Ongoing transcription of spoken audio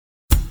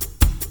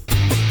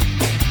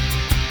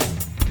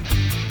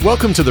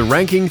Welcome to the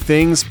Ranking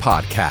Things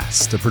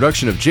Podcast, a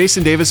production of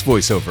Jason Davis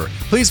VoiceOver.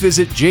 Please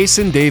visit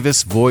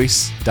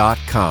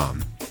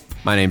jasondavisvoice.com.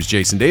 My name's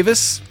Jason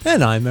Davis.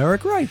 And I'm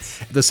Eric Wright.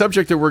 The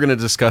subject that we're going to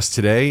discuss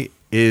today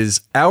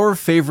is our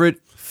favorite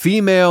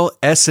female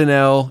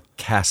SNL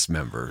cast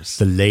members.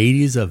 The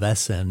ladies of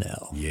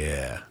SNL.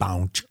 Yeah.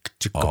 Oh,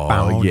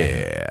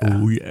 yeah.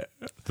 Oh, yeah.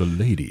 The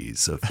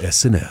ladies of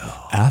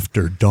SNL.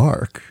 After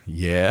Dark.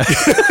 Yeah.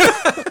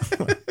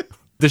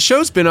 The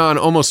show's been on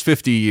almost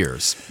 50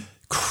 years.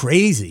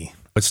 Crazy.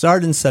 It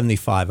started in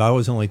 75. I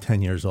was only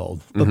 10 years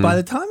old. But by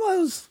the time I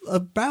was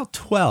about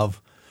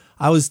 12,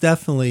 I was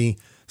definitely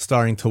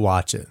starting to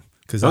watch it.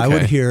 Because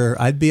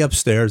I'd be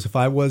upstairs if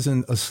I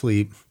wasn't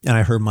asleep and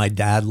I heard my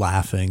dad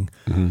laughing.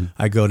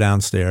 I'd go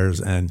downstairs,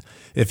 and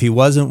if he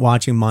wasn't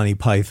watching Monty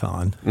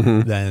Python,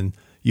 then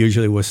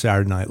usually it was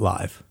Saturday Night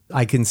Live.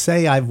 I can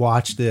say I've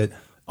watched it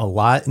a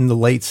lot in the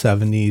late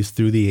 70s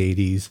through the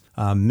 80s.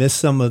 Missed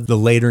some of the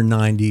later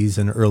 90s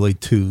and early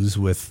 2s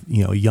with,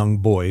 young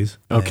boys.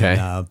 Okay.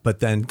 And, but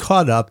then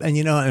caught up,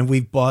 and we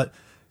bought,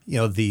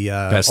 the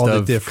Best all the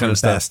of different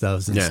kind of best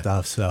ofs and Yeah.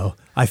 stuff. So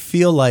I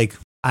feel like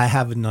I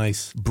have a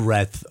nice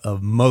breadth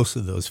of most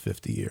of those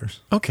 50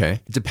 years.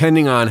 Okay.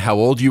 Depending on how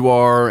old you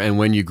are and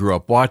when you grew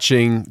up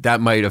watching, that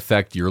might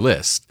affect your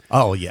list.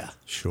 Oh, yeah,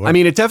 sure. I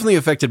mean, it definitely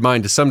affected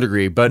mine to some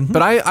degree, but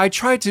I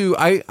try to,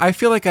 I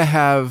feel like I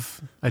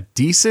have a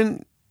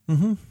decent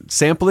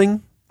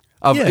sampling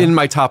of in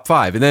my top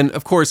five. And then,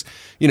 of course,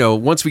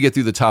 once we get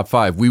through the top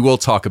five, we will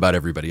talk about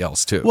everybody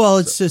else too. Well,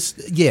 it's just,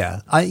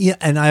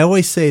 and I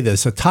always say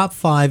this, a top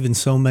five in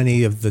so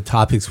many of the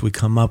topics we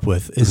come up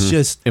with is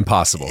just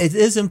Impossible. It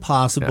is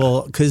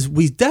impossible because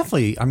we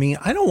definitely,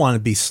 I don't want to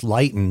be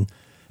slighting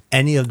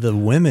any of the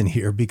women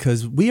here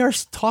because we are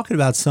talking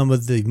about some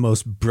of the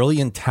most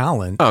brilliant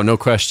talent. Oh, no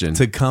question.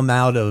 To come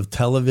out of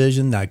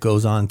television that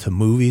goes on to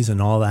movies and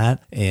all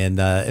that.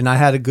 And I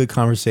had a good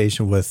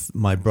conversation with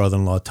my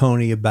brother-in-law,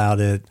 Tony,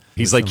 about it.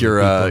 He's like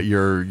your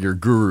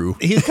guru.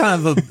 He's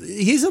kind of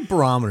he's a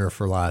barometer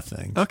for a lot of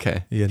things.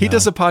 Okay. He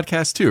does a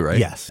podcast too, right?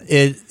 Yes.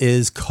 It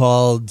is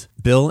called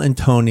Bill and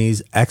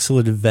Tony's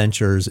Excellent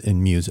Adventures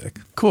in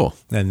Music. Cool.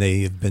 And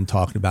they've been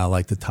talking about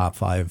like the top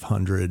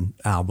 500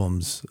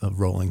 albums of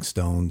Rolling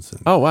Stones.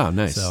 Oh, wow.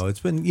 Nice. So it's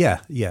been,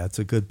 it's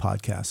a good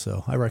podcast.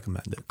 So I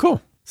recommend it. Cool.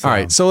 All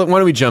right. So why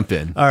don't we jump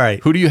in? All right.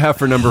 Who do you have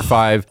for number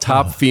five,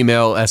 top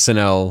female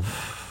SNL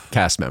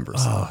cast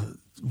members?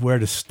 Where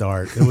to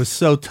start? It was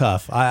so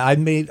tough. I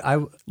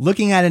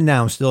looking at it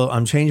now,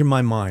 I'm changing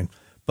my mind,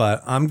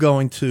 but I'm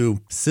going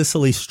to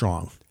Cicely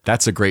Strong.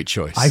 That's a great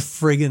choice. I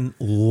friggin'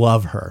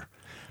 love her.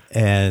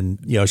 And,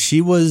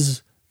 she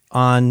was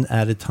on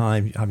at a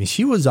time,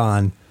 she was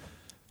on,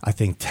 I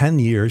think 10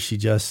 years. She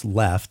just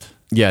left.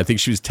 Yeah, I think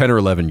she was 10 or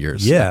 11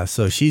 years. Yeah.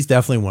 So she's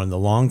definitely one of the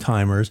long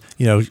timers.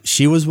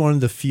 She was one of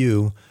the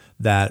few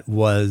that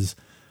was,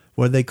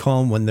 what do they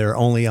call them when they're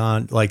only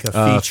on like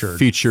a feature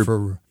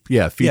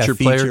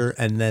player,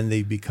 and then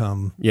they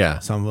become. Yeah,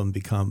 some of them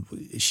become.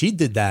 She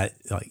did that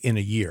like in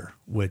a year,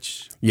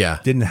 which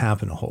didn't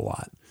happen a whole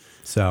lot.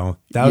 So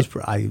that was.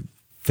 I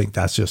think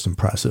that's just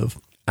impressive.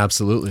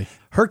 Absolutely,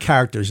 her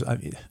characters.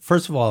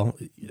 First of all,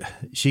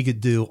 she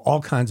could do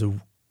all kinds of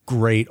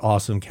great,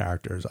 awesome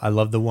characters. I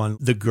love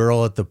the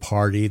girl at the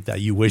party that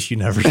you wish you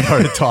never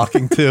started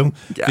talking to,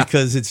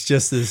 because it's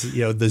just this,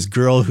 this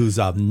girl who's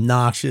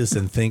obnoxious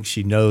and thinks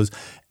she knows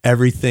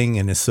everything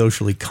and is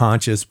socially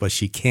conscious, but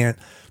she can't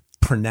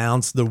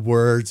pronounce the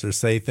words or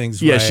say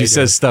things right. Yeah, she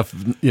says stuff,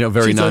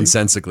 very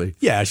nonsensically.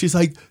 Like, she's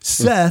like,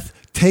 Seth,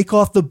 take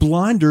off the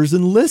blinders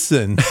and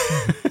listen.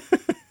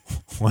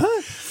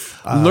 What?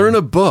 Learn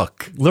a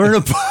book.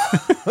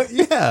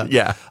 Yeah.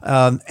 Yeah.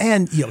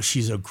 And,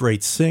 she's a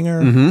great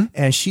singer,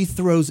 and she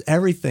throws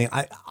everything.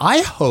 I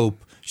hope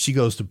she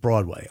goes to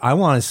Broadway. I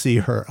want to see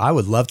her. I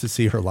would love to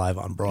see her live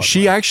on Broadway.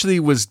 She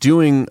actually was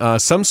doing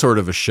some sort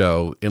of a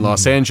show in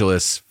Los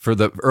Angeles for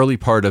the early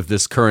part of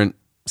this current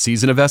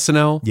season of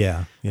SNL.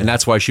 Yeah. And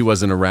that's why she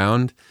wasn't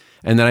around.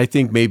 And then I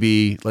think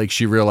maybe like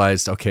she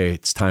realized, okay,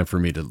 it's time for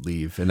me to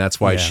leave. And that's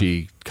why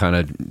she kind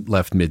of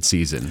left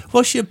mid-season.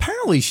 Well,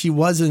 she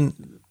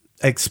wasn't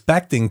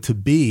expecting to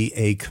be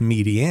a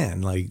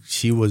comedian. Like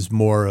she was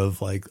more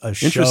of like a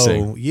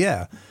show.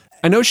 Yeah.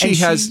 I know she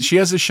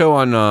has a show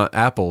on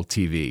Apple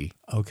TV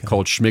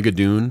called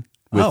Schmigadoon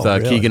with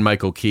really?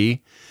 Keegan-Michael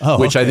Key,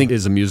 which I think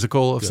is a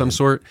musical of some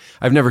sort.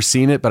 I've never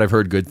seen it, but I've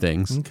heard good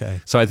things.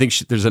 Okay. So I think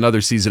there's another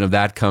season of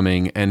that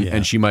coming,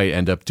 and she might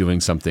end up doing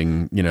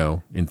something,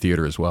 in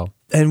theater as well.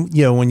 And,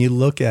 when you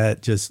look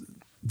at just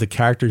the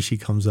characters she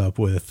comes up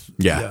with,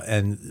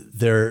 and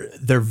they're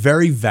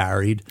very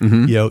varied.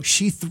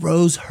 She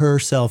throws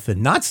herself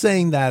in. Not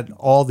saying that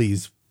all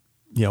these,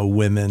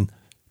 women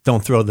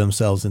don't throw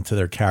themselves into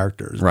their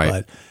characters, right?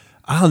 But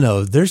I don't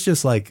know. There's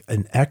just like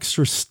an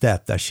extra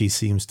step that she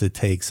seems to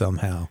take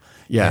somehow.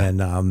 Yeah,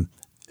 and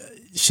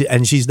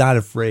she's not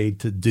afraid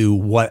to do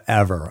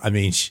whatever.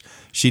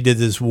 She did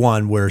this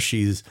one where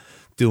she's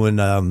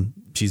doing.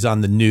 She's on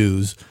the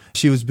news.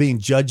 She was being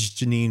Judge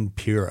Jeanine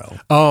Pirro.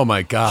 Oh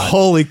my God!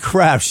 Holy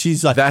crap!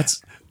 She's like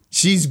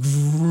She's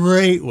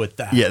great with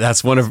that. Yeah,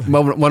 that's one of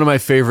my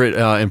favorite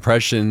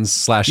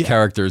impressions /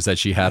 characters that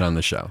she had on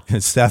the show.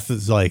 And Steph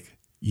is like,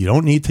 you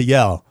don't need to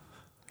yell.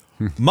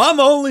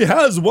 Mama only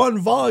has one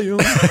volume.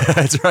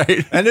 That's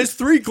right. And it's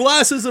 3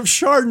 glasses of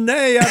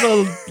Chardonnay at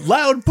a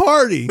loud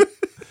party.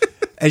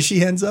 And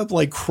she ends up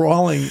like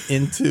crawling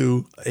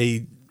into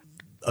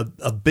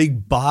a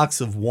big box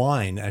of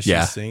wine as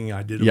she's singing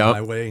I Did It My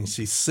Way. And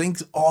she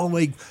sinks all the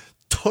way,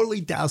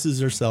 totally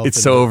douses herself.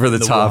 It's so over the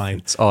top. Wine.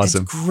 It's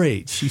awesome. It's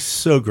great. She's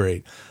so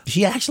great.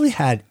 She actually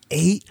had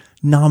 8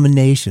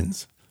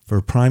 nominations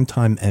for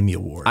Primetime Emmy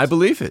Awards. I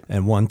believe it.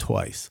 And won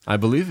twice. I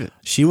believe it.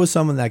 She was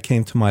someone that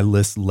came to my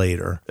list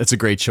later. It's a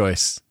great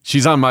choice.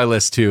 She's on my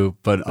list too,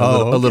 but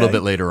a little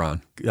bit later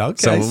on. Okay.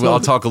 So I'll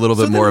talk a little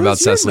bit more about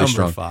Cecily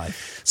Strong.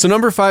 5? So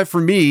number 5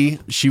 for me,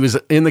 she was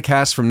in the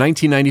cast from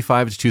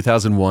 1995 to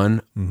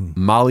 2001,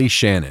 Molly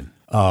Shannon.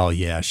 Oh,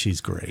 yeah,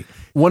 she's great.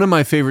 One of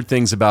my favorite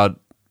things about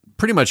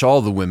pretty much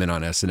all the women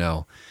on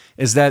SNL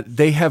is that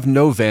they have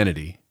no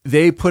vanity.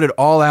 They put it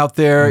all out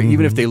there,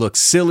 even if they look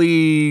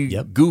silly,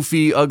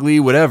 goofy, ugly,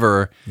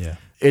 whatever. Yeah.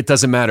 It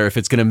doesn't matter. If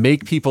it's going to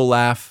make people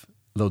laugh,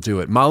 they'll do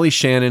it. Molly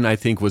Shannon, I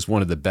think, was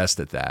one of the best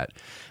at that.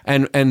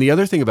 And the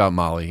other thing about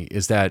Molly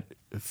is that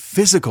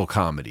physical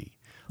comedy.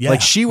 Yeah,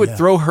 like she would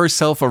throw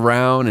herself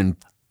around and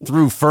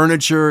through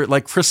furniture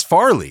like Chris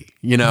Farley,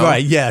 you know?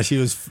 Right, yeah, she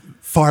was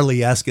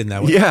Farley-esque in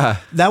that way. Yeah.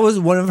 That was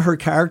one of her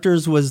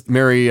characters was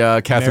Mary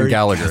Catherine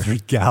Gallagher.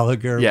 Catherine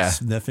Gallagher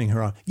sniffing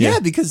her on. Yeah,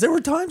 because there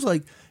were times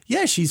like,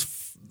 she's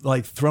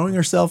like throwing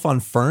herself on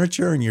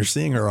furniture and you're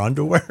seeing her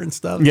underwear and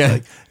stuff. Yeah.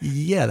 Like,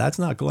 that's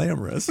not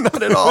glamorous.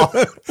 Not at all.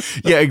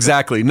 Yeah,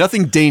 exactly.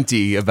 Nothing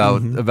dainty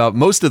about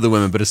most of the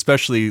women, but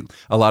especially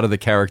a lot of the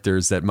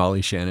characters that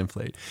Molly Shannon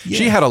played. Yeah.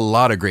 She had a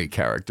lot of great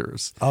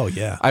characters. Oh,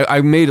 yeah. I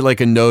made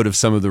like a note of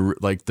some of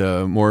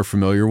the more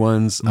familiar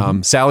ones.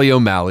 Sally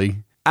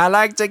O'Malley. I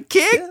like to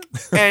kick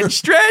and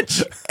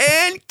stretch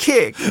and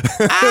kick.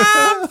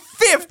 I'm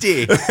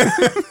 50.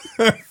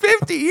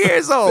 50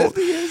 years old.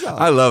 50 years old.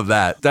 I love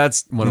that.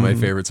 That's one of my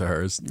favorites of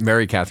hers.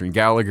 Mary Catherine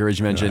Gallagher, as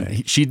you mentioned.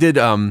 Right. She did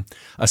a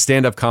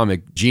stand-up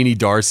comic, Jeannie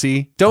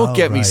Darcy. Don't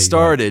get me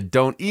started. Yeah.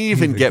 Don't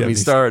even get me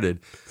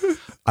started.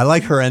 I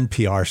like her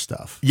NPR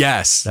stuff.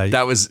 Yes.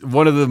 That was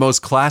one of the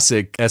most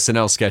classic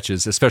SNL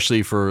sketches,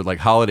 especially for like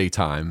holiday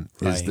time,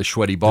 is the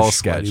Sweaty Ball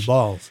sketch. Sweaty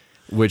Balls.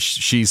 Which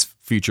she's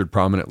featured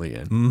prominently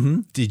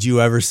in. Did you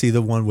ever see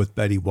the one with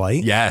Betty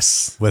White?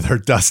 Yes. With her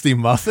dusty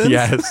muffins?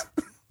 Yes.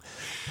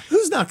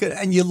 Who's not good?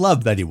 And you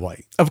love Betty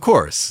White. Of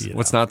course.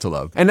 What's not to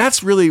love? And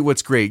that's really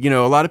what's great. You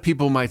know, a lot of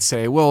people might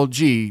say, well,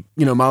 gee,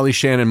 Molly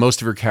Shannon,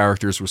 most of her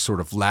characters were sort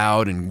of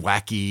loud and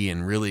wacky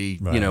and really,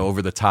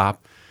 over the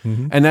top.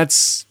 And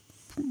that's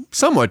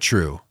somewhat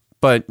true.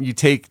 But you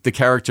take the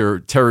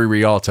character Terry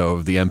Rialto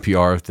of the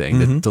NPR thing,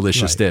 the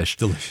Delicious Dish.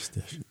 Delicious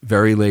Dish.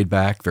 Very laid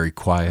back, very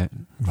quiet,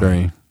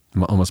 very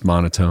almost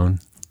monotone.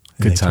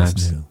 Good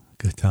times.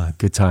 Good times.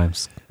 Good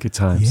times. Good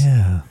times.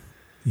 Yeah.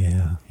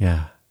 Yeah.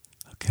 Yeah.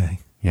 Okay.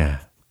 Yeah.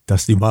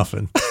 Dusty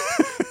Muffin.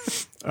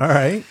 All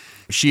right.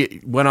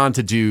 She went on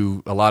to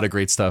do a lot of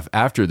great stuff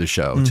after the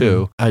show,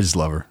 too. I just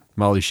love her.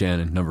 Molly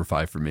Shannon, number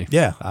 5 for me.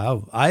 Yeah.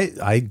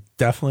 I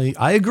definitely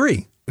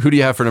agree. Who do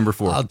you have for number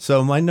 4?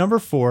 So my number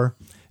 4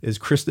 is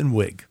Kristen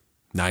Wiig.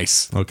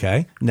 Nice.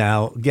 Okay.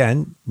 Now,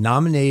 again,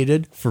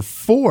 nominated for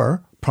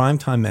 4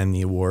 Primetime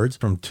Emmy Awards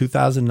from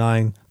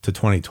 2009 to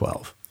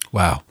 2012.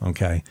 Wow.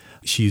 Okay.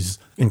 She's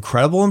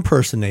incredible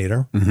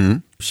impersonator.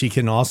 She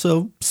can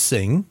also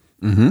sing.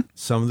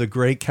 Some of the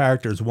great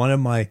characters. One of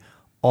my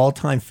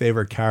all-time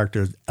favorite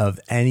characters of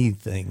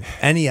anything,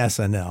 any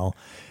SNL,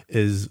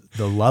 is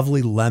the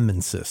lovely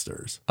Lemon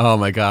Sisters. Oh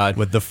my God!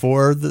 With the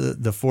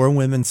four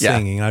women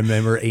singing. I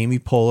remember Amy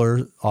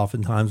Poehler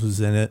oftentimes was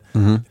in it.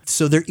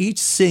 So they're each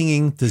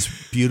singing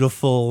this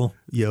beautiful,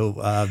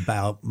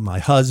 about my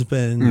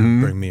husband,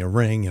 bring me a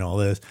ring, and all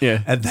this.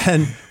 Yeah. And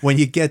then when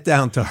you get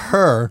down to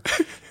her,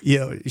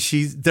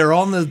 they're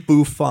all in the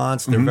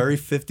bouffants. They're very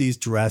 50s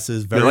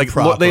dresses, very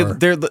proper.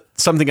 They're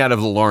something out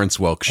of the Lawrence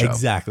Welk show.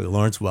 Exactly,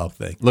 Lawrence Welk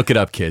thing. Look it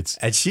up, kids.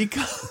 And she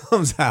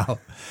comes out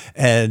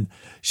and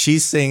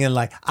she's singing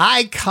like,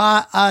 I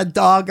caught a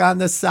dog on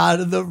the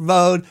side of the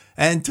road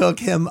and took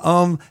him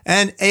home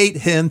and ate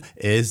him.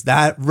 Is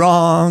that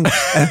wrong?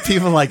 And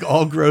people like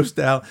all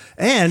grossed out.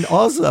 And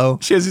also,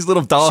 she has these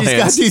little doll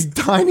hands. She's got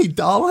these tiny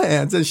doll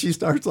hands and she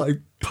starts like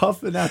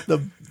puffing at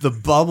the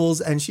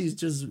bubbles and she's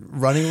just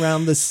running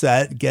around the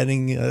set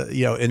getting,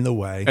 in the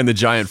way. And the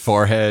giant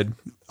forehead.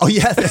 Oh,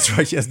 yeah, that's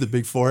right. She has the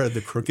big forehead, the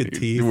crooked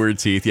teeth. The weird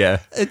teeth, yeah.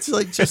 It's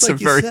like, just like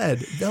you said,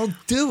 they'll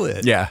do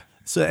it. Yeah.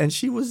 So, and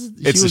she was.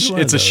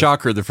 It's a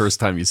shocker the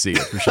first time you see it,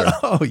 for sure.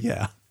 Oh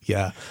yeah,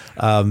 yeah.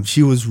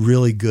 She was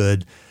really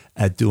good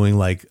at doing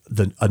like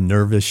a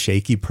nervous,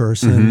 shaky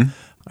person.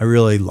 I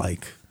really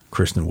like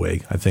Kristen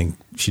Wiig. I think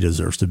she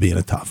deserves to be in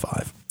a top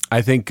 5.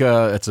 I think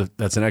that's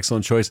an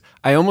excellent choice.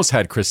 I almost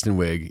had Kristen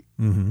Wiig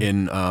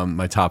in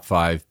my top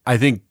 5. I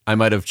think I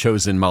might have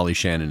chosen Molly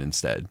Shannon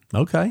instead.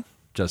 Okay.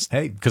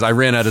 Because I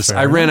ran out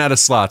of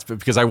slots, but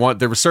because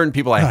there were certain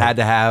people I had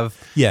to have.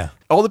 Yeah.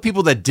 all the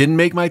people that didn't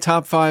make my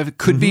top 5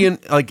 could be in,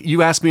 like,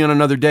 you asked me on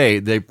another day,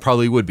 they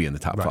probably would be in the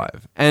top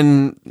 5.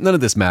 And none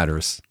of this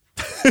matters.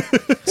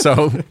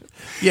 So,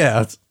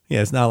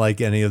 it's not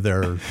like any of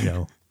their,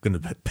 going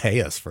to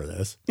pay us for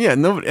this. Yeah,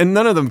 no, and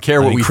none of them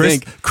care what we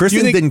think.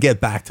 Kristen didn't get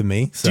back to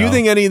me. So. Do you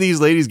think any of these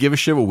ladies give a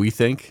shit what we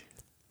think?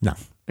 No.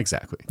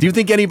 Exactly. Do you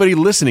think anybody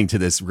listening to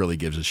this really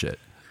gives a shit?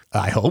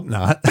 I hope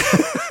not.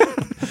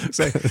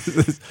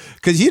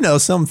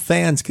 Because, some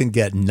fans can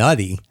get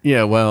nutty.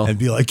 Yeah, well. And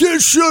be like,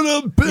 it should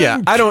have been.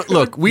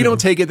 Yeah, we don't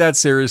take it that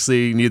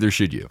seriously. Neither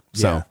should you.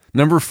 So,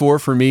 number 4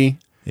 for me.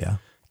 Yeah.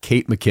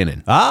 Kate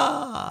McKinnon.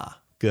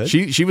 Good.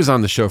 She was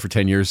on the show for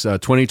 10 years,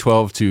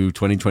 2012 to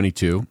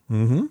 2022.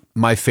 Mm-hmm.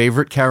 My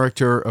favorite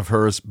character of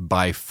hers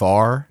by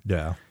far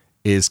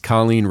is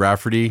Colleen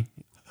Rafferty,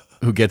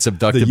 who gets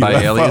abducted by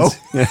aliens.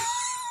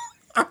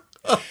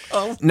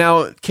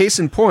 Now, case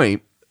in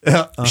point,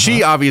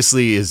 she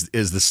obviously is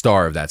the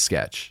star of that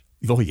sketch.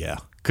 Oh, yeah.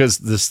 Because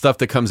the stuff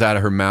that comes out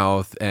of her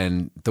mouth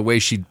and the way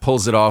she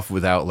pulls it off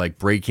without like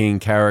breaking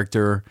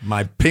character.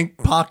 My pink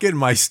pocket,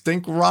 my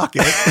stink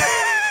rocket.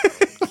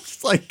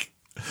 It's like,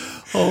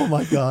 oh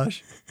my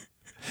gosh.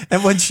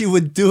 And when she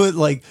would do it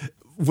like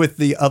with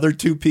the other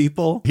 2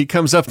 people. He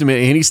comes up to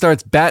me and he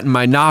starts batting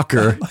my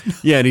knocker.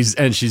 Yeah,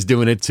 and she's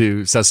doing it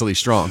to Cecily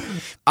Strong.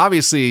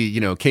 Obviously,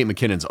 Kate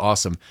McKinnon's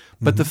awesome.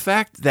 But the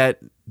fact that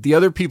the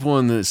other people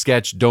in the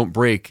sketch don't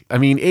break. I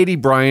mean, A.D.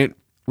 Bryant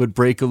would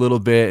break a little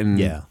bit.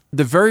 And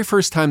the very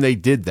first time they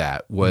did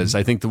that was,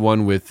 I think, the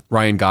one with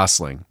Ryan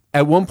Gosling.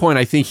 At one point,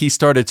 I think he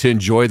started to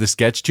enjoy the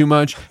sketch too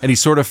much and he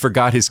sort of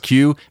forgot his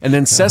cue. And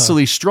then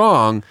Cecily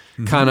Strong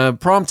kind of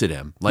prompted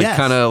him,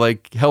 kind of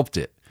helped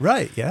it.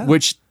 Right, yeah.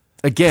 Which,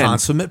 again,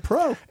 consummate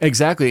pro.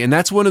 Exactly. And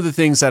that's one of the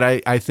things that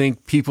I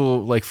think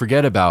people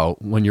forget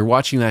about when you're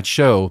watching that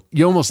show.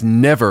 You almost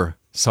never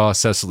saw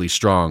Cecily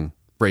Strong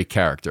break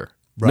character.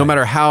 Right. No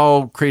matter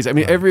how crazy. I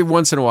mean, every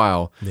once in a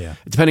while,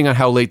 depending on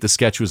how late the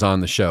sketch was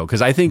on the show.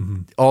 Because I think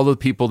all the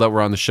people that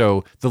were on the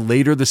show, the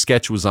later the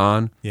sketch was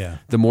on,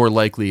 the more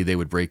likely they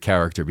would break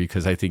character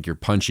because I think you're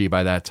punchy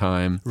by that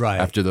time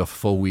after the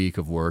full week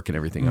of work and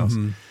everything else.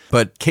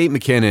 But Kate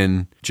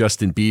McKinnon,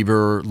 Justin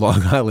Bieber,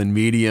 Long Island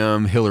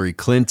Medium, Hillary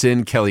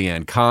Clinton,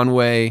 Kellyanne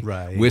Conway,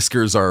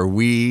 Whiskers Are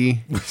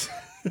We.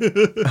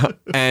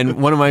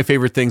 And one of my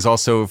favorite things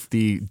also,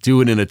 the Do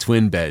It in a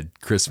Twin Bed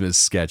Christmas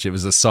sketch. It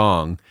was a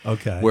song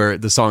where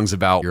the song's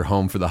about you're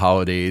home for the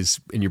holidays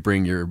and you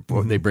bring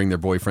they bring their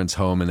boyfriends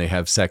home and they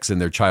have sex in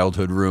their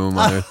childhood room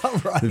on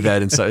their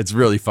bed and so it's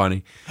really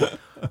funny.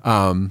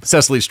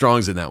 Cecily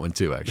Strong's in that one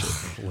too,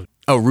 actually.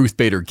 Oh, Ruth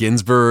Bader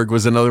Ginsburg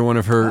was another one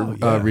of her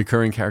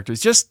recurring characters.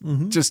 Just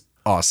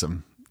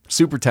awesome.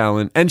 Super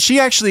talent. And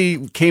she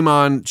actually came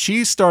on,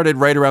 she started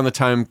right around the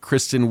time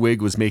Kristen Wiig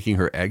was making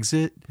her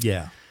exit.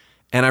 Yeah.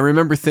 And I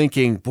remember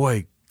thinking,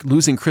 boy,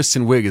 losing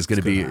Kristen Wiig is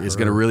going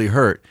to really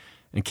hurt.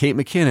 And Kate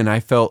McKinnon, I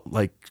felt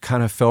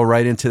kind of fell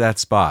right into that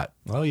spot.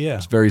 Oh, yeah.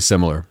 It's very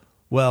similar.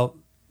 Well,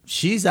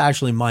 she's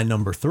actually my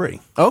number 3.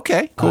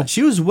 Okay, cool.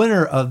 She was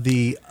winner of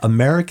the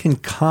American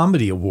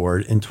Comedy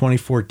Award in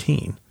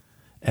 2014.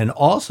 And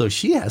also,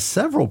 she has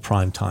several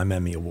Primetime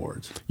Emmy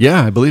Awards.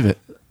 Yeah, I believe it.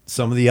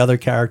 Some of the other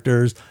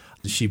characters,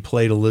 she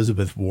played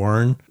Elizabeth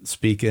Warren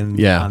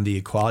speaking on the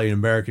Equality in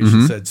America.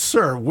 She said,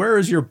 "Sir, where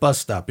is your bus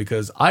stop?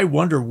 Because I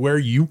wonder where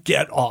you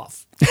get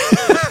off."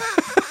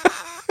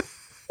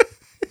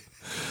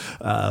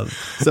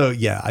 So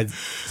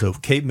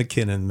Kate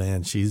McKinnon,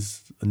 man,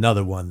 she's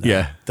another one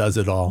that does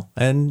it all.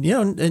 And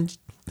and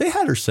they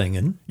had her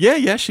singing.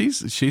 Yeah, she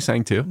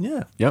sang too.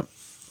 Yeah. Yep.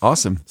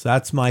 Awesome. So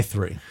that's my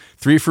 3.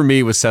 3 for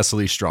me was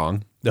Cecily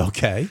Strong.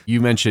 Okay.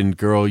 You mentioned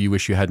girl you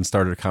wish you hadn't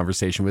started a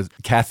conversation with,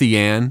 Kathy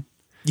Ann.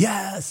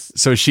 Yes.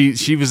 So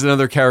she was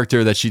another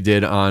character that she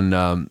did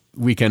on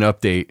Weekend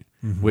Update,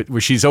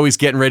 where she's always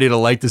getting ready to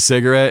light the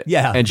cigarette.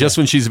 Yeah. And just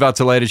when she's about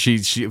to light it,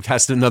 she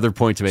has another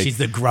point to make. She's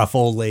the gruff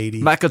old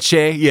lady. Michael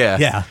Che, yeah.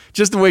 Yeah.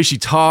 Just the way she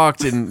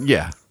talked and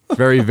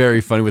very,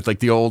 very funny with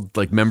the old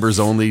members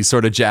only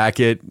sort of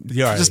jacket.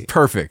 Yeah, just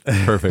perfect.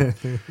 Perfect.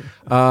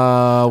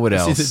 What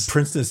else? She's at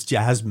Princess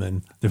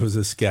Jasmine. There was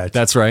a sketch.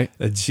 That's right.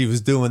 And she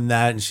was doing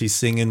that and she's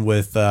singing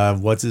with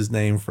what's his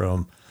name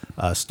from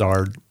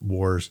Star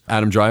Wars.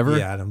 Adam Driver?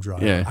 Yeah, Adam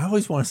Driver. Yeah. I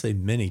always want to say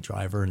Minnie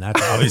Driver, and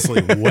that's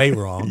obviously way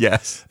wrong.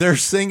 Yes. They're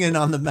singing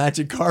on the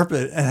magic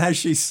carpet, and as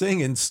she's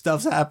singing,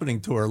 stuff's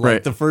happening to her.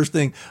 The first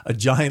thing, a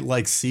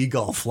giant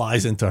seagull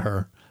flies into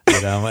her,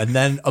 and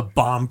then a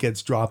bomb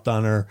gets dropped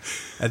on her,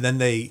 and then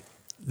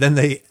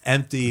they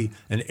empty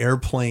an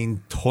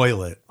airplane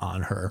toilet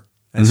on her,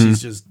 and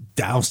she's just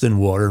doused in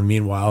water.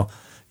 Meanwhile,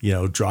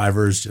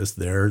 Driver's just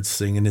there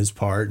singing his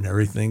part and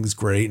everything's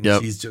great.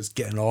 And she's just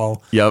getting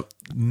all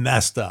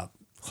messed up.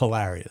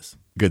 Hilarious.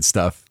 Good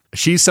stuff.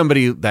 She's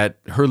somebody that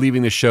her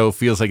leaving the show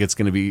feels like it's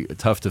going to be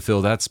tough to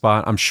fill that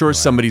spot. I'm sure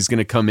somebody's going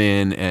to come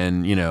in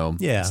and,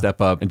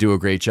 step up and do a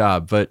great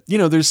job. But,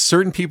 there's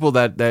certain people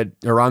that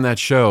are on that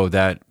show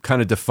that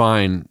kind of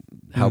define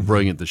how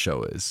brilliant the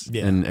show is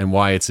and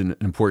why it's an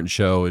important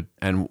show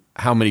and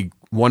how many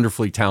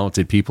wonderfully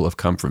talented people have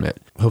come from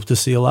it. Hope to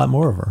see a lot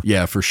more of her.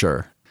 Yeah, for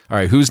sure. All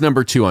right, who's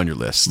number 2 on your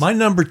list? My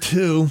number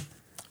 2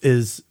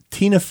 is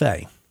Tina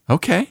Fey.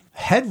 Okay.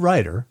 Head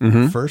writer,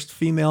 first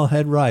female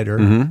head writer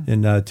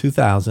in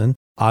 2000.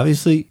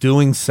 Obviously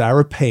doing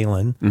Sarah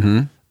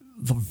Palin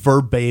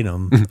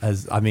verbatim.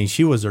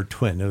 She was her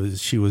twin.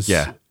 She was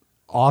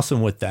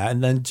awesome with that.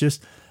 And then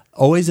just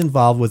always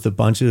involved with a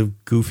bunch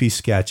of goofy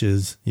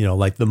sketches,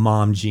 like the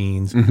mom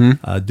jeans,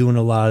 doing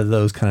a lot of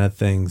those kind of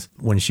things.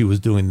 When she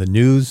was doing the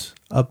news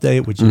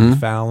update with Jimmy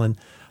Fallon,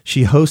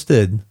 she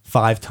hosted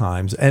 5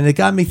 times. And it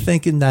got me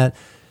thinking that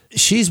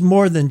she's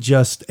more than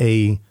just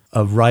a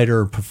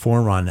writer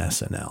performer on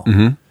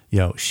SNL.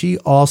 She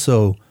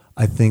also,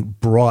 I think,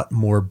 brought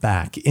more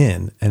back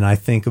in. And I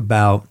think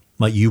about,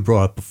 like you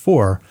brought up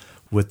before,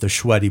 with the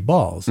Sweaty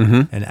Balls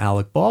and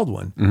Alec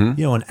Baldwin.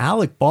 And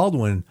Alec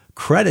Baldwin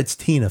credits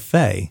Tina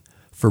Fey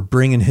for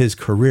bringing his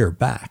career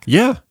back.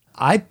 Yeah.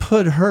 I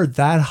put her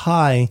that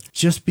high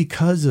just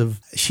because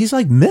she's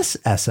like Miss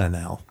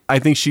SNL. I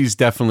think she's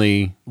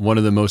definitely one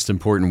of the most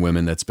important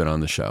women that's been on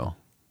the show.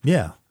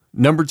 Yeah.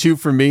 Number 2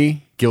 for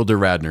me, Gilda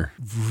Radner.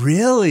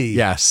 Really?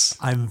 Yes.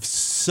 I'm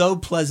so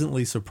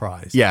pleasantly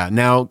surprised. Yeah.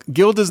 Now,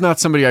 Gilda's not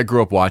somebody I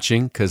grew up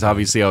watching because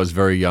obviously I was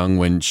very young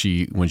when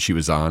she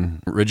was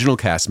on. Original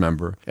cast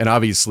member and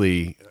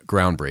obviously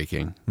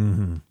groundbreaking.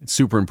 It's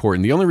super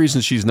important. The only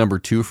reason she's number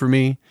 2 for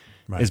me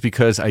is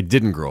because I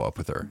didn't grow up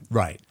with her.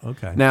 Right.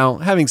 Okay. Now,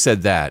 having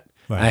said that,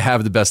 I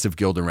have the best of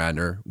Gilda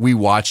Radner. We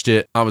watched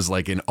it. I was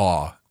like in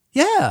awe.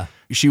 Yeah.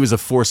 She was a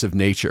force of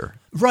nature.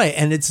 Right.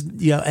 And it's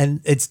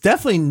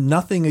definitely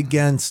nothing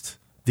against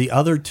the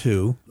other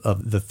 2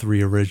 of the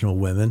 3 original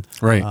women.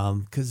 Right.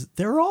 Because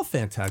they're all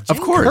fantastic.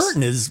 Of course. Jane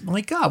Curtin is,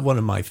 my God, one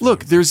of my favorites.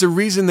 Look, there's a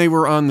reason they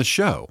were on the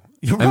show.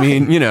 Right. I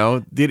mean, you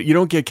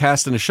don't get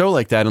cast in a show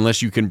like that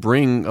unless you can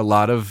bring a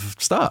lot of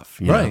stuff.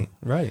 Right.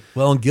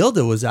 Well, and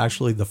Gilda was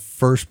actually the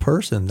first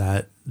person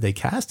that they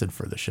casted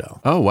for the show.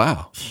 Oh,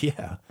 wow.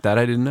 Yeah. That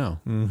I didn't know.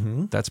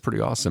 That's pretty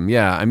awesome.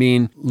 Yeah. I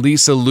mean,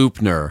 Lisa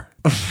Loopner.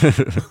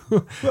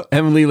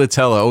 Emily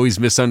Litella, always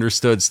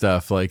misunderstood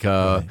stuff, like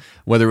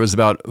whether it was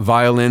about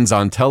violins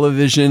on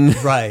television,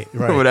 right,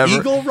 or whatever.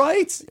 Eagle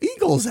rights?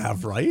 Eagles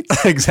have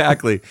rights.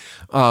 Exactly.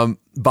 Baba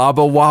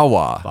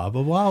Wawa. Baba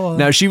Wawa.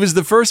 Now, she was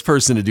the first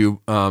person to do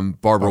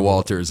Barbara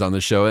Walters on the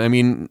show. I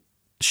mean,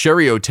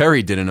 Sherry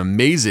O'Terry did an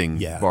amazing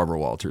Barbara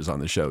Walters on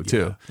the show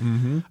too.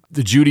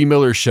 The Judy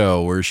Miller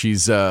Show, where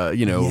she's has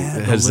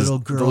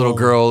the little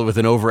girl with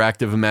an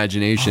overactive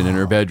imagination in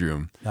her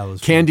bedroom. That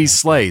was Candy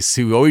fantastic. Slice,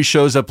 who always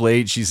shows up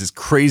late. She's this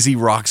crazy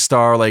rock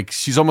star, like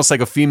she's almost like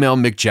a female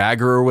Mick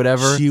Jagger or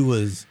whatever. She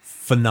was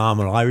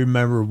phenomenal. I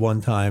remember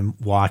one time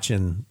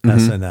watching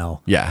SNL.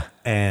 Yeah,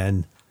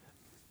 and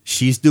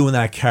she's doing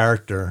that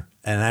character.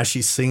 And as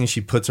she's singing, she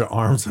puts her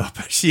arms up.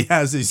 She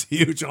has this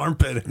huge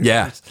armpit.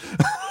 Yeah.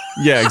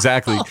 Yeah,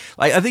 exactly.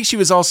 I think she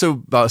was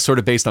also sort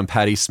of based on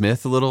Patti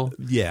Smith a little.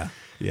 Yeah.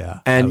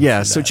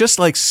 And so just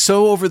like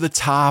so over the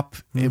top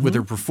with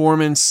her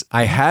performance,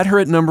 I had her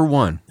at number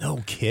 1.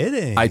 No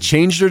kidding. I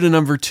changed her to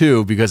number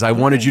 2 because I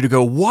wanted you to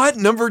go, what?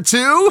 Number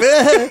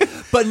 2?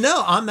 But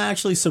no, I'm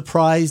actually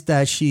surprised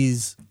that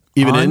she's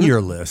even on in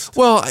your list.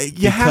 Well,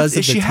 she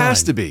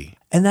has to be.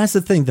 And that's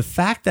the thing. The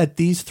fact that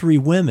these 3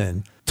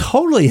 women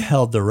totally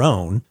held their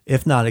own,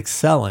 if not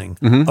excelling,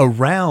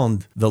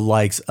 around the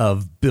likes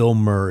of Bill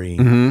Murray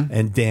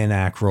and Dan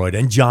Aykroyd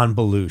and John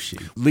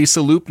Belushi.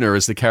 Lisa Loopner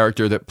is the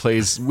character that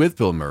plays with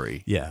Bill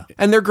Murray. Yeah.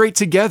 And they're great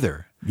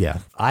together. Yeah.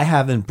 I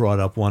haven't brought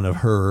up one of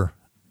her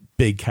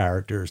big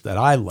characters that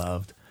I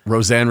loved.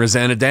 Roseanne.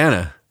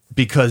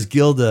 Because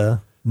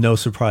Gilda, no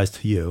surprise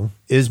to you,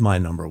 is my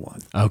number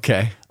 1.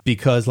 Okay.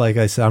 Because, like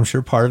I said, I'm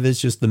sure part of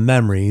it's just the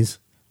memories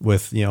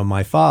with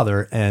my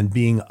father and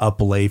being up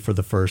late for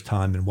the first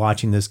time and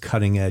watching this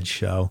cutting edge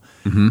show.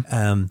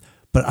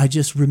 But I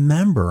just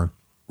remember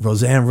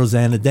Roseanne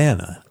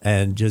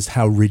and just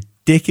how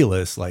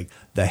ridiculous, like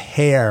the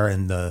hair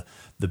and the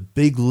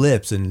big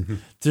lips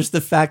and just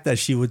the fact that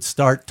she would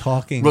start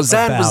talking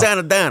Roseanne. That's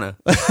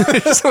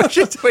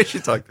the way she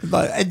talked.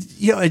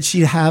 And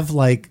she'd have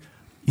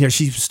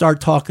she'd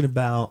start talking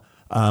about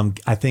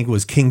I think it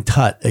was King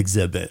Tut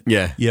exhibit.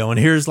 Yeah. And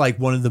here's like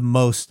one of the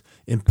most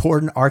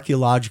important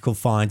archaeological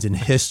finds in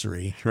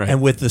history. Right.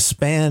 And with the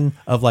span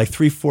of like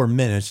 3-4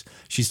 minutes,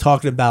 she's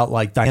talking about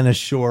like Diana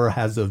Shore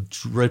has a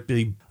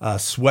drippy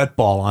sweat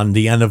ball on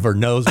the end of her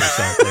nose or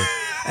something.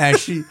 And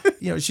she,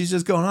 she's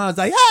just going on. It's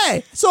like,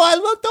 hey, so I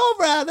looked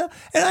over at her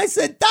and I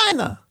said,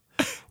 Dinah,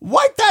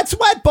 wipe that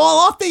sweat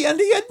ball off the end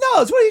of your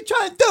nose. What are you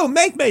trying to do?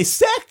 Make me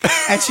sick?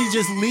 And she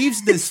just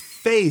leaves this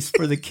face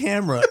for the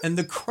camera and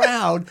the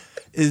crowd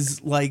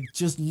is like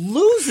just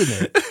losing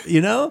it.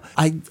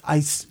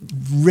 I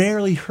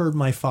rarely heard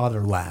my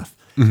father laugh,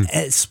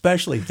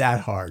 especially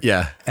that hard.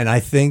 Yeah. And I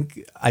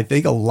think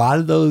a lot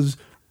of those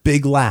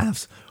big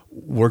laughs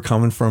were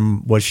coming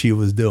from what she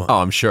was doing. Oh,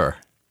 I'm sure.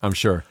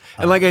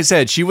 And like I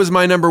said, she was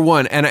my number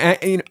 1.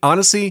 And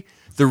honestly,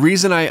 the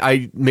reason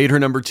I made her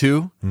number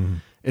 2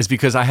 is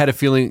because I had a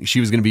feeling she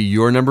was going to be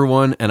your number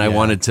one, and I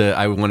wanted to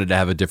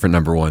have a different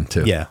number one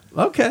too. Yeah.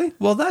 Okay.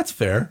 Well, that's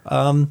fair.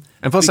 And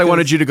plus, I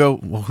wanted you to go,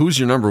 well, who's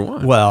your number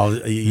one?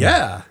 Well,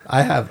 yeah,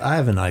 I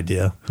have an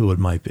idea who it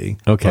might be.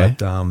 Okay.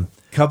 But a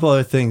couple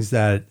other things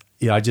that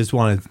I just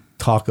want to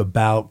talk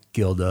about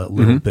Gilda a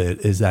little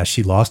bit is that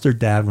she lost her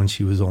dad when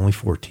she was only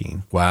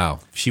 14. Wow.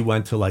 She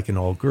went to like an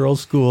all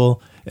girls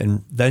school,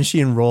 and then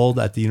she enrolled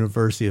at the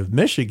University of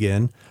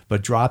Michigan,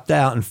 but dropped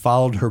out and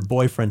followed her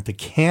boyfriend to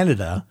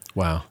Canada.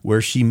 Wow.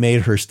 Where she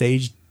made her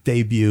stage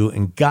debut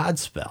in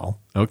Godspell.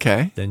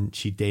 Okay. Then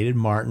she dated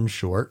Martin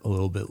Short a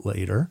little bit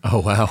later. Oh,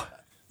 wow.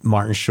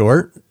 Martin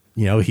Short,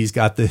 he's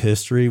got the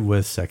history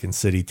with Second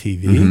City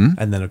TV.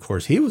 And then, of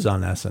course, he was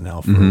on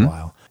SNL for a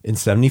while. In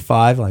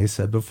 75, like I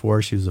said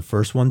before, she was the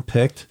first one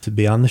picked to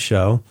be on the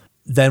show.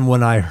 Then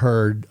when I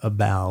heard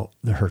about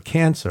her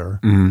cancer,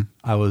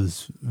 I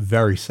was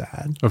very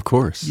sad. Of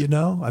course.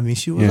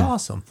 She was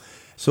awesome.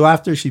 So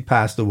after she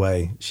passed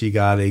away, she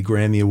got a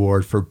Grammy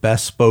Award for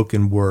Best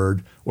Spoken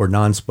Word or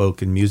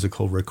Non-Spoken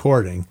Musical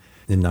Recording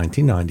in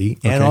 1990,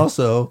 and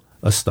also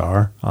a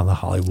star on the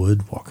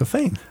Hollywood Walk of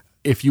Fame.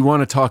 If you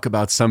want to talk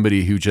about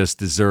somebody who just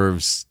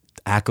deserves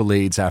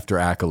accolades after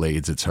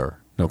accolades, it's her.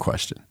 No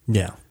question.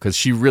 Yeah. Because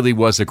she really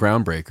was a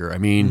groundbreaker. I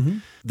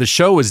mean, the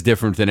show was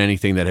different than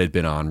anything that had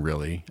been on,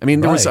 really. I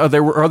mean,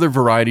 there were other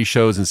variety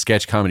shows and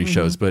sketch comedy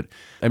shows, but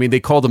I mean,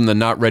 they called them the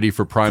not ready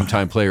for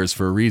primetime players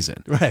for a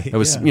reason. Right. It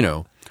was,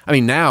 I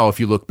mean, now if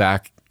you look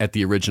back at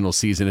the original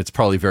season, it's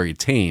probably very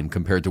tame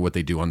compared to what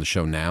they do on the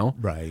show now.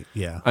 Right.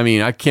 Yeah. I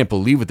mean, I can't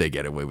believe what they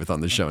get away with on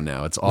the show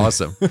now. It's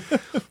awesome.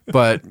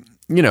 But,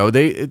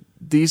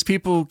 these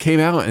people came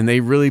out and they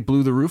really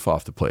blew the roof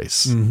off the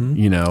place, And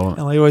like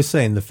I always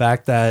saying, the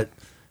fact that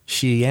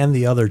she and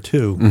the other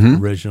two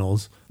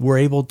originals were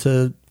able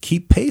to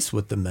keep pace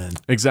with the men.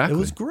 Exactly. It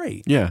was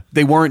great. Yeah.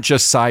 They weren't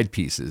just side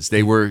pieces.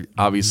 They were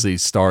obviously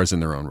stars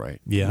in their own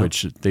right,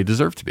 which they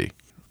deserve to be.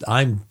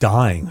 I'm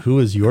dying. Who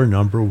is your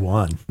number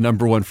one?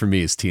 Number one for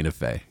me is Tina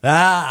Fey.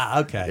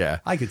 Ah, okay. Yeah.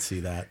 I could see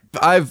that.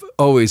 I've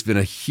always been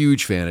a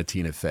huge fan of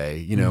Tina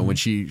Fey, when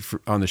she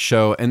on the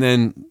show, and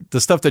then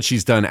the stuff that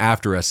she's done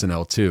after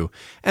SNL too.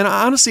 And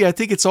honestly, I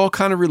think it's all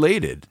kind of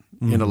related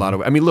in a lot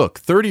of ways. I mean, look,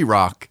 30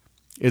 Rock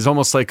is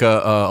almost like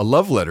a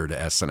love letter to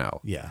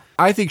SNL. Yeah.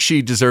 I think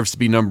she deserves to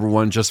be number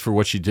one just for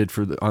what she did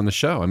on the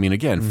show. I mean,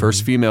 again,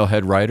 first female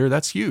head writer,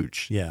 that's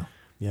huge. Yeah.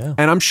 Yeah.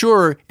 And I'm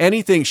sure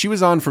she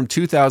was on from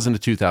 2000 to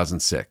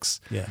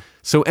 2006. Yeah.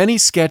 So any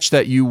sketch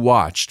that you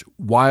watched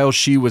while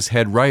she was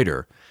head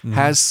writer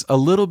has a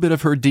little bit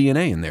of her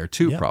DNA in there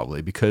too,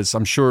 probably, because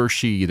I'm sure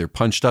she either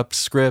punched up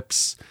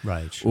scripts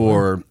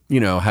or,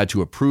 had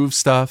to approve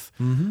stuff.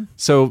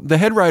 So the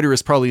head writer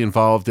is probably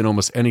involved in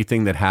almost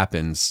anything that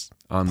happens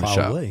on the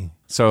show.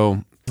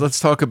 So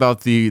let's talk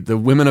about the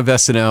women of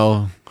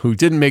SNL who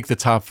didn't make the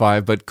top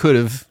 5, but could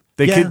have.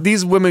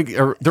 These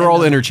women, they're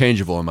all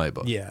interchangeable in my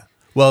book. Yeah.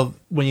 Well,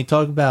 when you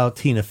talk about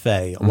Tina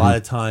Fey, a lot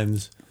of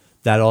times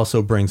that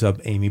also brings up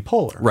Amy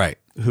Poehler. Right.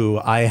 Who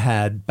I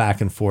had back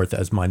and forth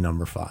as my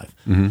number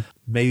 5.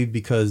 Maybe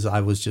because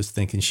I was just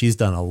thinking she's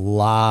done a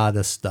lot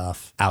of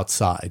stuff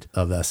outside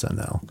of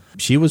SNL.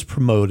 She was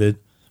promoted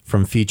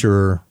from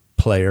feature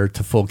player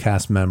to full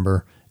cast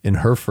member in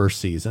her first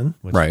season,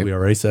 which we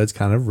already said is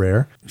kind of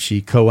rare.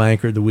 She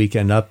co-anchored the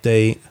Weekend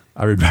Update.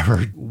 I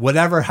remember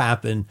whatever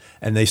happened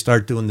and they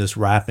start doing this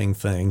rapping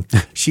thing.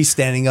 She's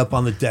standing up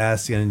on the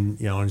desk and,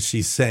 and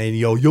she's saying,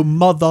 yo, your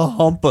mother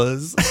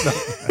humpers.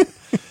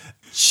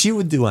 She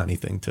would do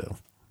anything too.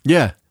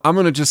 Yeah. I'm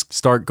going to just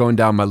start going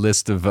down my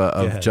list of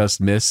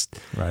just missed.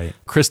 Right.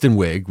 Kristen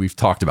Wiig, we've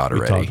talked about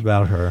already. We talked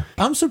about her.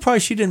 I'm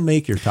surprised she didn't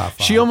make your top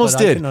 5. She almost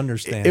did. I can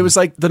understand. It was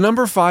like the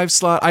number 5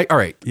 slot.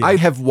 I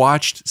have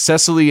watched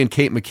Cecily and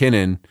Kate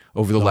McKinnon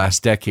over the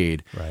last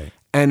decade. Right.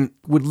 And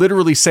would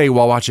literally say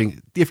while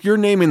watching, if you're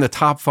naming the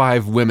top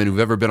 5 women who've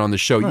ever been on the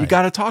show, you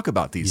got to talk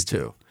about these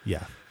two.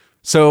 Yeah.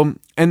 So,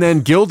 and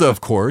then Gilda,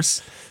 of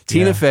course,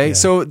 Tina Fey. Yeah.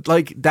 So,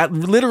 like, that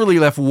literally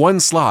left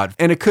one slot.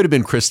 And it could have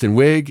been Kristen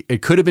Wiig.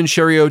 It could have been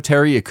Sherry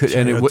O'Terry. It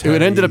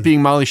ended up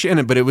being Molly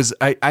Shannon, but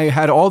I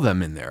had all of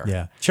them in there.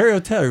 Yeah. Sherry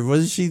O'Terry,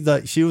 wasn't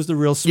she she was the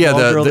real small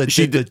girl that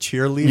did the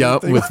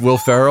cheerleading thing? With Will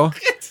Ferrell.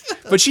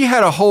 But she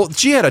had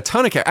a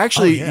ton of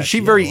actually, she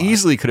very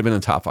easily could have been in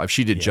the top 5.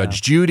 She did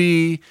Judge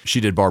Judy.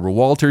 She did Barbara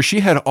Walters. She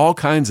had all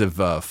kinds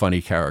of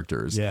funny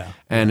characters. Yeah.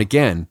 And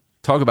again,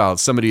 talk about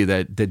somebody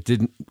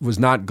that was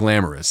not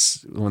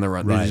glamorous when they were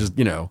on. Right. Just,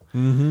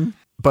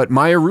 But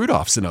Maya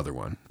Rudolph's another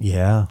one.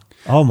 Yeah.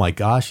 Oh my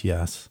gosh,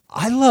 yes.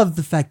 I love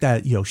the fact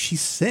that, she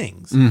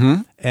sings.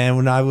 And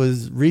when I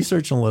was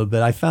researching a little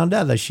bit, I found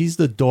out that she's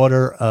the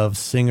daughter of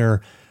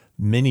singer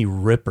Minnie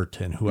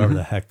Riperton, whoever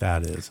the heck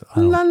that is.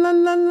 La la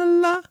la la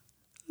la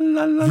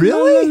la la.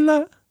 Really?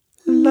 La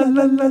la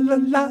la la la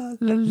la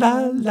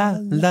la la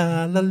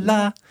la la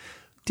la.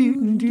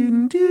 Do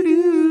do do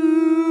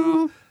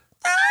do.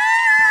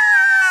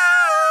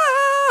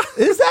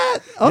 Is that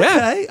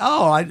okay? Yeah.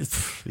 Oh,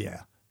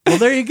 yeah. Well,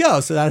 there you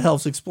go. So that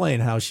helps explain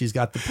how she's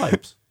got the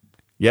pipes.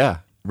 Yeah,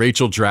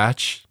 Rachel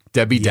Dratch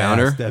Debbie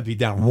Downer. Debbie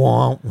Downer.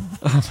 Oh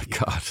my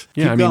God.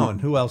 Yeah, Keep going.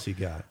 Who else you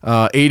got?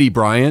 Adie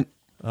Bryant.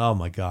 Oh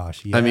my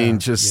gosh. Yeah. I mean,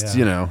 just,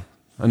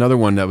 another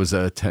one that was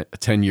a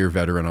 10-year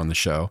veteran on the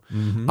show.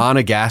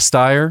 Anna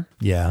Gasteyer.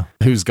 Yeah.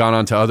 Who's gone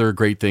on to other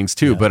great things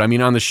too. Yeah. But I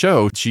mean, on the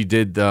show, she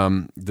did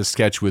the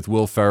sketch with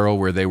Will Ferrell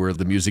where they were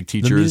the music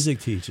teachers. The music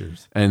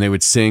teachers. And they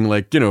would sing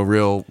like,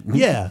 real.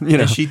 Yeah.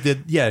 And she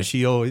did. Yeah.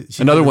 She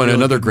another one,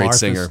 another great Martha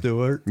singer.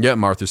 Stewart. Yeah.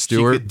 Martha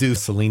Stewart. She could do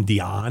Celine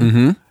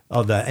Dion.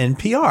 Oh, the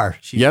NPR.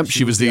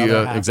 She was the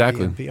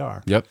exactly.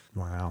 NPR. Yep.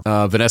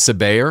 Wow. Vanessa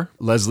Bayer,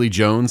 Leslie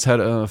Jones had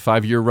a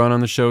 5-year run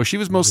on the show. She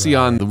was mostly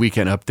on the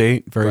Weekend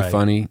Update. Very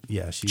funny.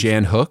 Yeah.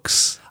 Jan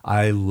Hooks.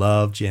 I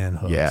love Jan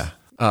Hooks. Yeah.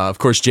 Of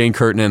course, Jane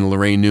Curtin and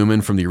Lorraine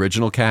Newman from the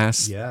original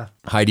cast. Yeah.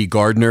 Heidi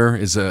Gardner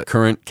is a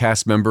current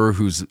cast member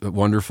who's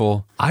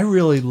wonderful. I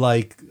really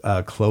like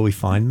Chloe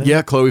Fineman.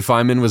 Yeah, Chloe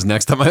Fineman was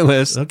next on my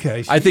list.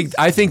 Okay. I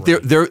think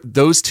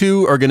those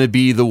two are going to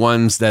be the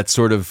ones that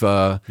sort of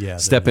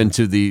step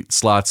into the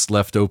slots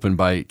left open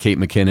by Kate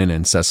McKinnon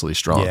and Cecily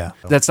Strong. Yeah.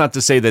 That's not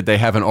to say that they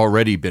haven't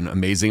already been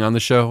amazing on the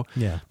show.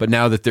 Yeah. But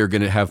now that they're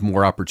going to have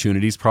more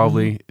opportunities,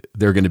 probably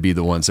they're going to be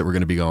the ones that we're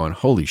going to be going,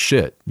 holy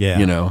shit. Yeah.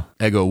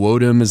 Ego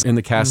Wodum is in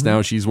the cast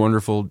now. She's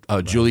wonderful.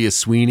 Julia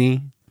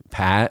Sweeney,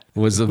 Pat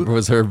was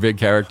her big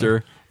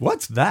character.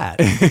 What's that?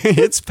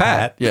 It's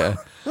Pat. Yeah.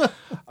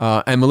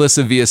 And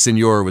Melissa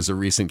Villaseñor was a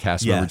recent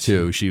cast member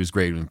too. She was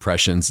great with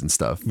impressions and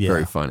stuff. Yeah.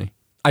 Very funny.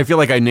 I feel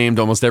like I named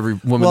almost every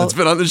woman that's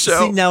been on the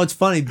show. See, now it's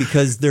funny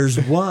because there's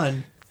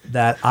one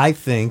that I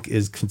think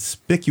is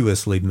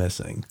conspicuously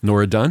missing.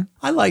 Nora Dunn?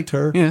 I liked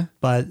her. Yeah.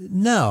 But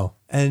no.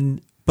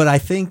 But I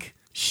think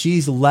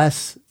she's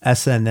less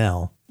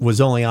SNL. Was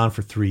only on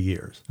for 3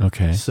 years.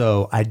 Okay.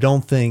 So I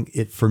don't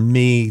think for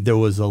me, there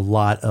was a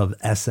lot of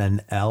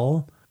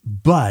SNL.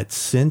 But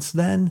since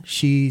then,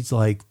 she's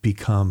like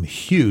become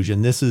huge.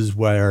 And this is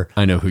where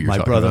I know who you're my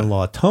talking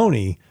brother-in-law,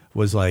 Tony,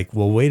 was like,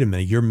 well, wait a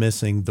minute, you're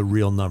missing the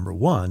real number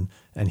one.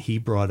 And he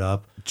brought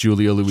up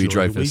Julia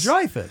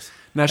Louis-Dreyfus.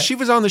 Now, she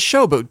was on the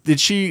show, but did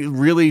she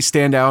really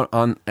stand out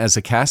as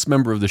a cast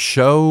member of the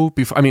show?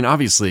 Before? I mean,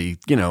 obviously,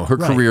 her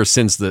career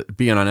since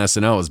being on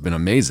SNL has been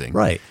amazing.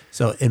 Right.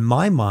 So in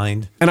my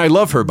mind... And I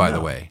love her, by the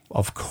way.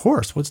 Of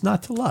course. What's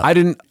not to love?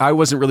 I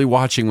wasn't really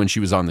watching when she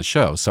was on the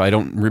show, so I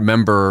don't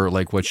remember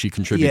like what she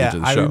contributed to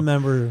the show. I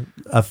remember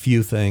a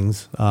few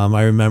things.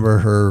 I remember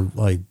her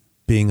like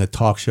being a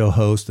talk show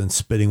host and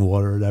spitting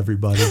water at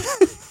everybody.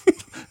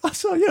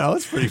 So,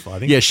 it's pretty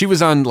funny. Yeah, she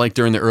was on like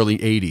during the early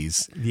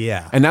 80s.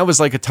 Yeah. And that was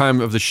like a time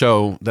of the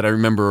show that I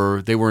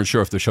remember they weren't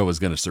sure if the show was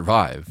going to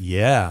survive.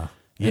 Yeah.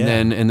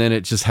 And then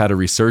it just had a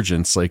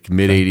resurgence like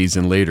mid 80s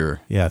and later.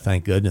 Yeah,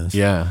 thank goodness.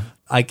 Yeah.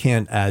 I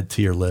can't add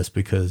to your list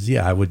because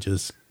I would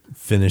just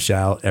finish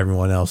out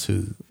everyone else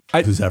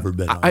who's ever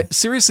been on. I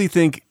seriously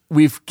think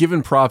we've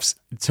given props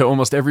to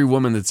almost every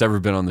woman that's ever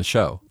been on the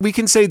show. We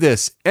can say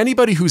this,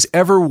 anybody who's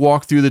ever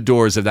walked through the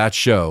doors of that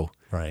show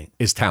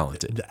is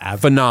talented.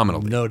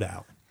 Phenomenally. No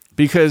doubt.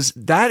 Because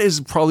that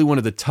is probably one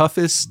of the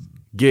toughest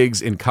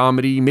gigs in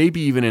comedy, maybe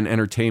even in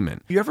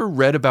entertainment. You ever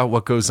read about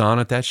what goes on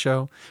at that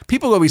show?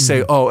 People always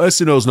say, oh,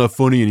 SNL's not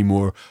funny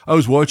anymore. I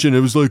was watching,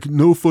 it was like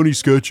no funny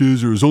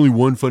sketches, or it was only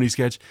one funny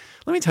sketch.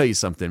 Let me tell you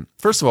something.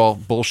 First of all,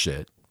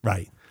 bullshit.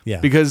 Right. Yeah.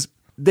 Because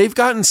they've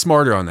gotten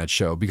smarter on that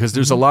show because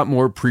there's a lot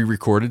more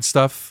pre-recorded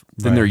stuff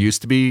than there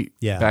used to be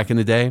back in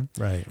the day.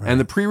 Right. And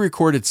the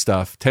pre-recorded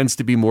stuff tends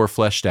to be more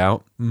fleshed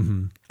out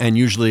and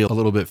usually a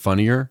little bit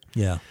funnier.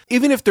 Yeah.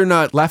 Even if they're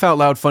not laugh out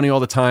loud funny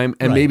all the time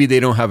and maybe they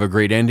don't have a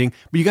great ending,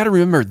 but you got to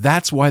remember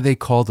that's why they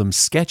call them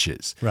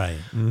sketches. Right.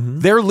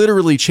 They're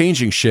literally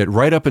changing shit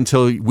right up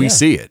until we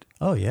see it.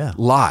 Oh, yeah.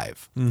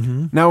 Live.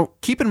 Now,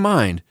 keep in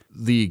mind,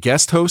 the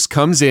guest host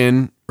comes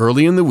in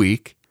early in the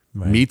week,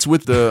 meets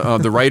with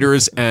the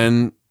writers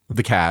and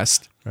the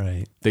cast.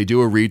 Right. They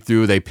do a read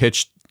through. They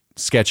pitch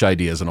sketch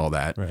ideas and all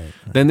that. Right.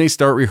 Then they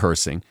start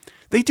rehearsing.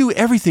 They do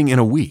everything in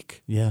a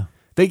week. Yeah.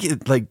 They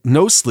get like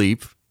no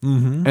sleep,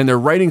 and they're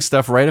writing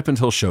stuff right up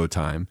until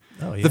showtime.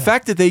 Oh, yeah. The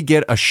fact that they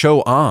get a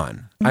show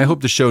on, I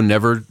hope the show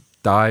never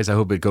dies. I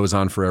hope it goes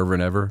on forever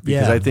and ever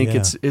because I think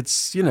it's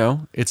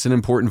it's an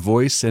important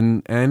voice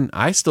and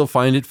I still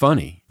find it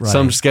funny. Right.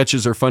 Some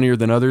sketches are funnier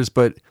than others,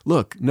 but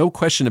look, no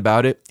question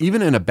about it.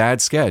 Even in a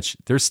bad sketch,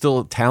 there's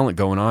still talent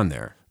going on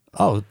there.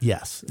 Oh,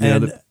 yes.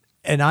 And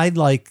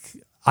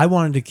I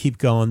wanted to keep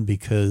going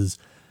because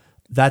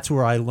that's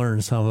where I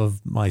learned some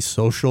of my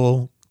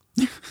social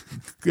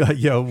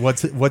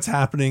what's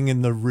happening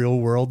in the real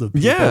world of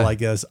people, I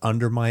guess,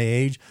 under my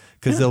age,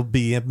 because they'll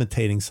be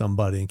imitating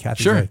somebody and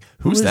Kathy's like,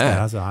 who's that?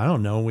 I was like, I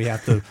don't know. We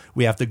have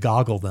to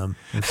goggle them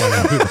and find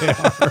out who they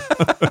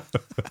are.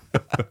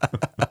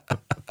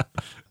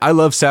 I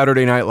love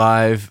Saturday Night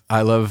Live.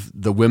 I love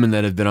the women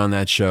that have been on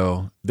that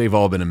show. They've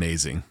all been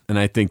amazing. And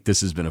I think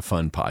this has been a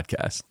fun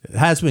podcast. It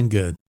has been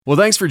good. Well,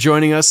 thanks for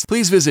joining us.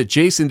 Please visit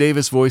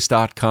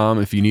jasondavisvoice.com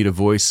if you need a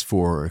voice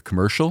for a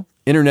commercial,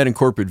 internet and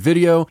corporate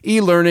video,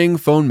 e-learning,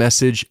 phone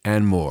message,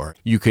 and more.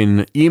 You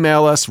can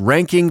email us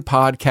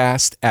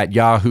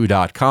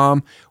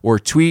rankingpodcast@yahoo.com or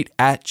tweet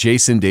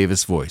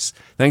 @JasonDavisVoice.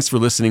 Thanks for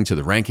listening to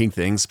the Ranking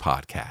Things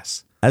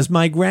podcast. As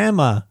my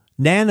grandma,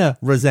 Nana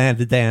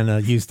Rosanna Dana,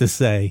 used to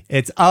say,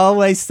 it's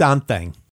always something.